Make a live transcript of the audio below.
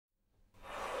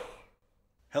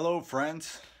Hello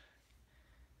friends!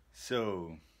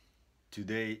 So,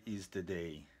 today is the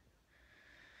day.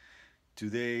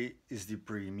 Today is the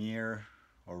premiere,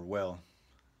 or well,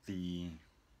 the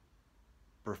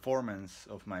performance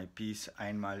of my piece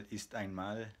Einmal ist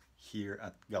einmal here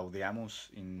at Gaudeamus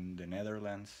in the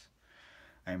Netherlands.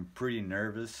 I'm pretty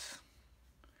nervous.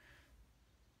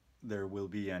 There will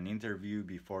be an interview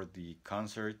before the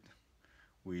concert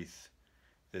with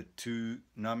the two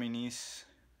nominees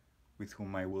with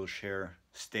whom I will share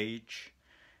stage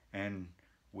and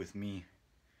with me.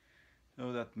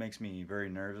 So that makes me very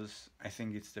nervous. I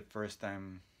think it's the first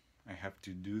time I have to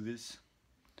do this,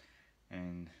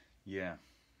 and yeah,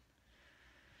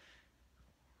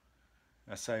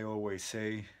 as I always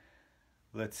say,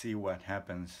 let's see what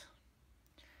happens.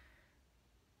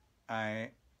 I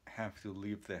have to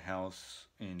leave the house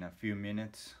in a few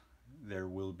minutes. There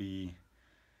will be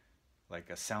like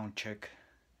a sound check.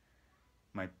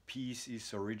 My piece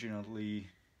is originally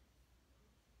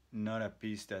not a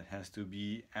piece that has to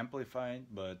be amplified,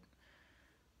 but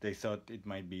they thought it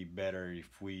might be better if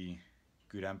we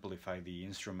could amplify the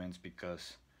instruments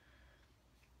because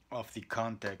of the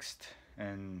context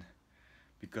and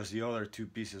because the other two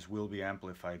pieces will be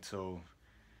amplified. So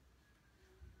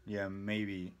yeah,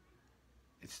 maybe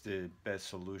it's the best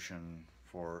solution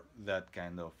for that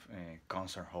kind of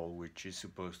concert hall, which is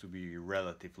supposed to be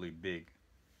relatively big.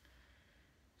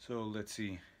 So let's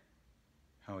see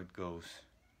how it goes.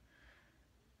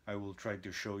 I will try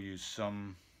to show you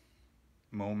some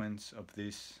moments of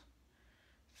this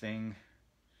thing,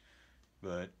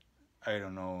 but I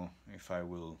don't know if I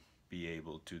will be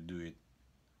able to do it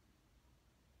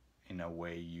in a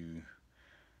way you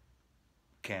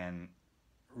can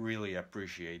really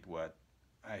appreciate what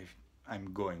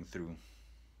I'm going through.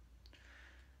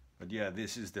 But yeah,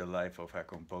 this is the life of a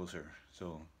composer.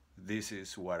 So this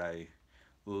is what I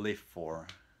live for,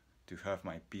 to have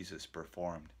my pieces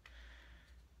performed.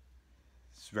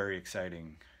 It's very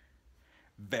exciting.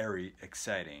 Very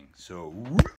exciting. So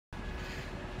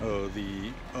oh,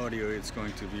 the audio is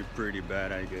going to be pretty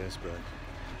bad, I guess, but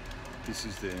this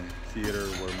is the theater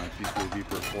where my piece will be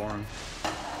performed,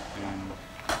 and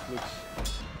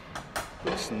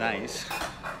looks nice.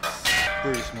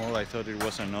 Pretty small. I thought it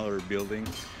was another building.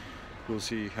 We'll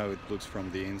see how it looks from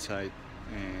the inside,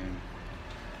 and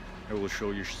I will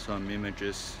show you some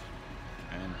images,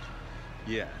 and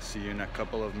yeah, see you in a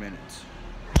couple of minutes.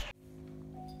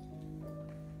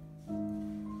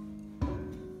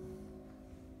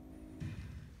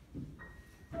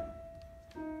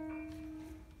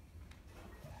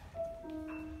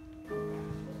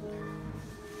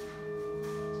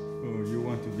 Oh, you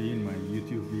want to be in my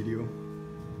YouTube video?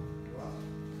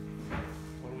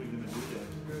 What are we going to do there?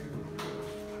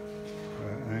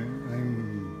 I'm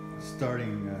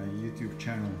starting a YouTube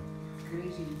channel.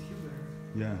 Crazy YouTuber.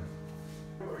 Yeah.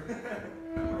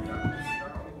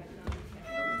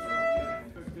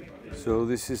 So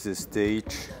this is the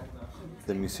stage.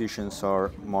 The musicians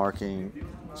are marking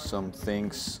some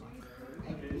things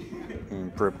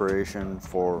in preparation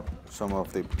for some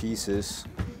of the pieces.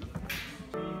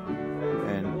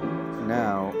 And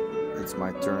now it's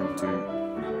my turn to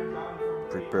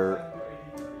prepare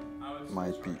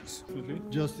my piece.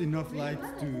 Just enough light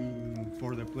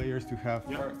for the players to have.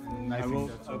 Yeah, I will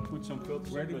put some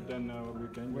filters in, but then we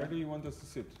can. Where do you want us to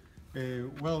sit?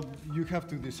 Well, you have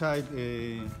to decide.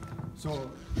 So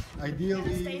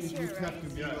ideally, it would have to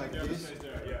be like this.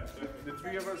 Yeah, the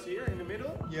three of us here in the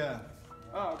middle. Yeah.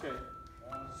 Oh, okay.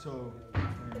 So.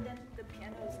 But then the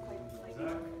piano is quite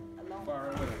along. Far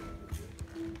away.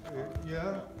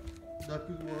 Yeah, that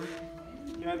could work.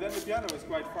 Yeah, then the piano is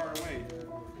quite far away.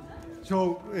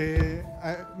 So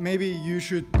maybe you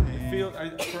should.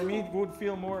 For me, it would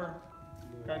feel more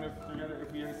kind of together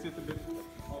if we sit a bit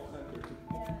off center.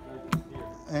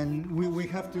 And we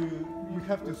have to. You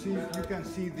have to see. You can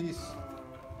see this.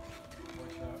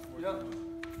 Yeah.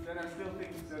 Then I still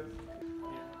think that.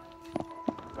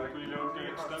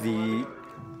 The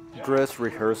dress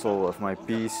rehearsal of my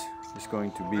piece is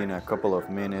going to be in a couple of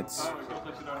minutes,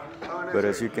 but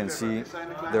as you can see,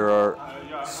 there are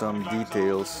some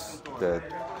details that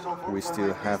we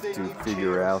still have to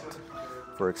figure out.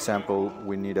 For example,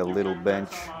 we need a little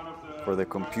bench for the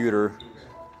computer,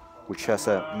 which has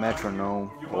a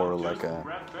metronome or like a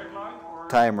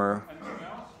timer,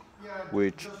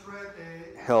 which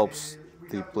helps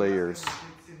the players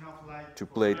to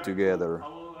play together.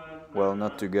 Well,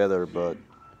 not together, but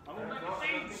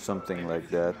something like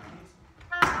that.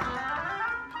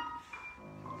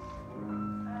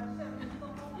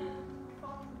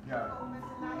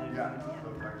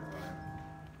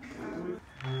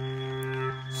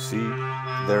 See,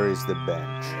 there is the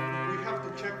bench. We have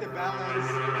to check the balance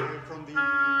from the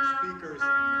speakers.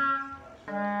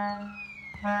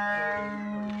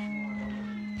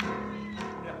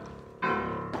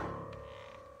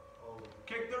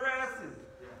 Kick the asses.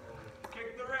 Kick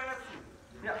the asses.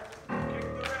 Yeah. Kick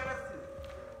the asses.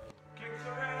 Kick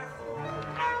the asses.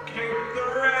 Kick the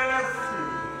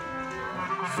asses.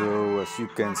 So as you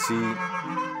can see,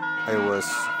 I was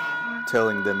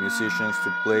telling the musicians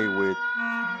to play with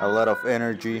a lot of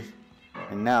energy,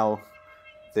 and now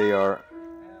they are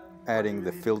adding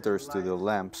the filters to the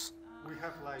lamps,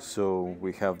 so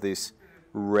we have this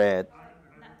red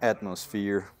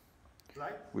atmosphere,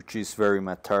 which is very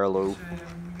Matarlo.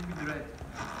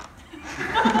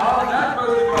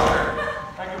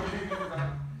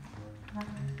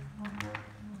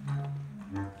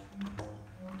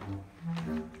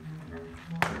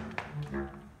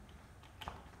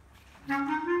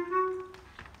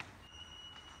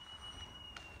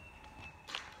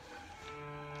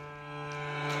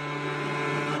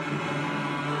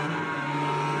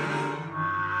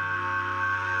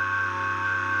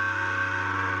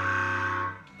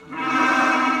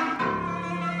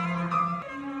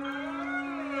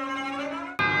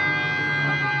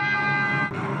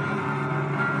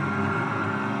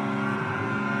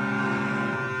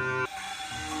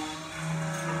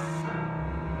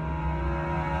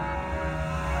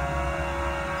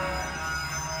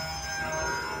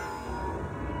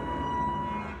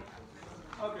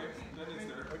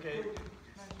 Okay,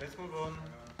 let's move on.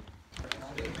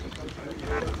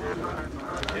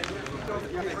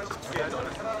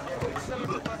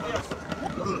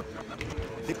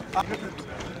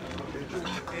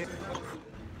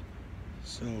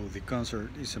 So the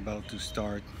concert is about to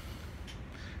start.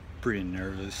 Pretty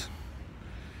nervous.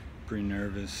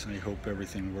 I hope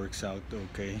everything works out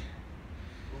okay.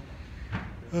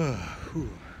 Whew,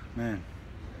 man.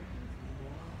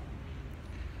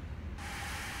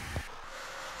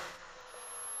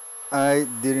 I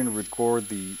didn't record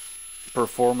the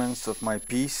performance of my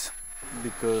piece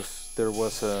because there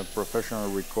was a professional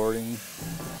recording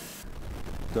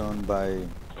done by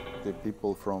the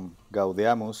people from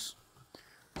Gaudeamus,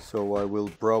 so I will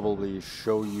probably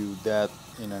show you that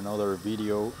in another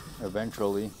video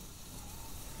eventually.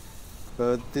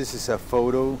 But this is a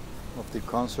photo of the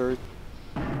concert,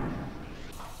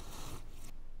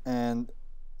 and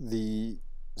the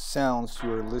sounds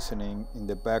you're listening in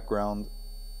the background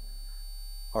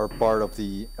are part of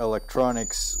the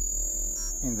electronics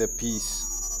in the piece.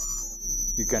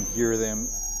 You can hear them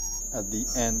at the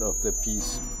end of the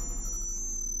piece.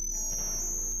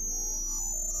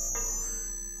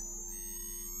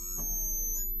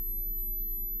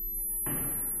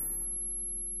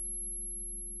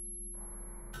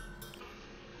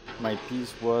 My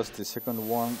piece was the second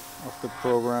one of the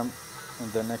program,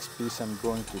 and the next piece I'm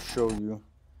going to show you,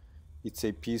 it's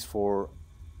a piece for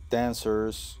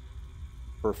dancers,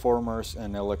 performers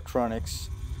and electronics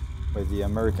by the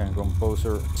American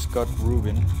composer Scott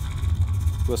Rubin.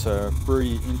 It was a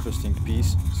pretty interesting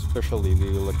piece, especially the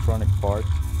electronic part.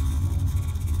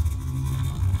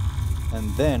 And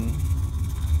then,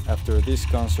 after this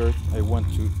concert, I went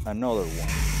to another one.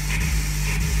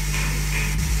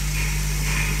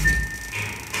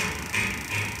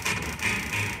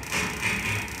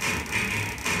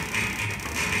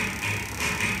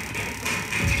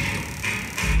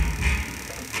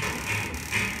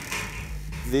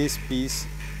 This piece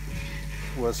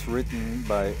was written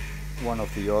by one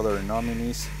of the other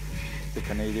nominees, the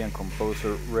Canadian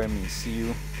composer Remy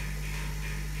Siu,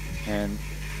 and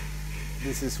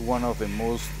this is one of the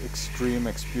most extreme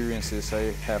experiences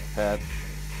I have had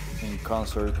in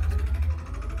concert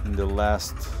in the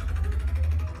last,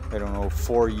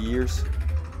 4 years.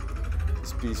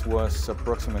 This piece was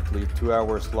approximately 2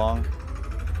 hours long,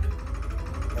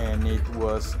 and it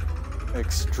was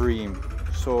extreme.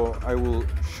 So I will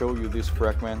show you these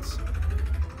fragments,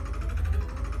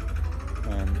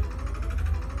 and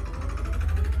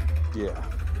yeah,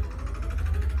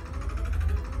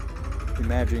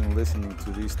 imagine listening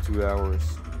to these 2 hours.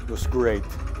 It was great,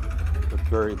 but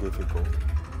very difficult.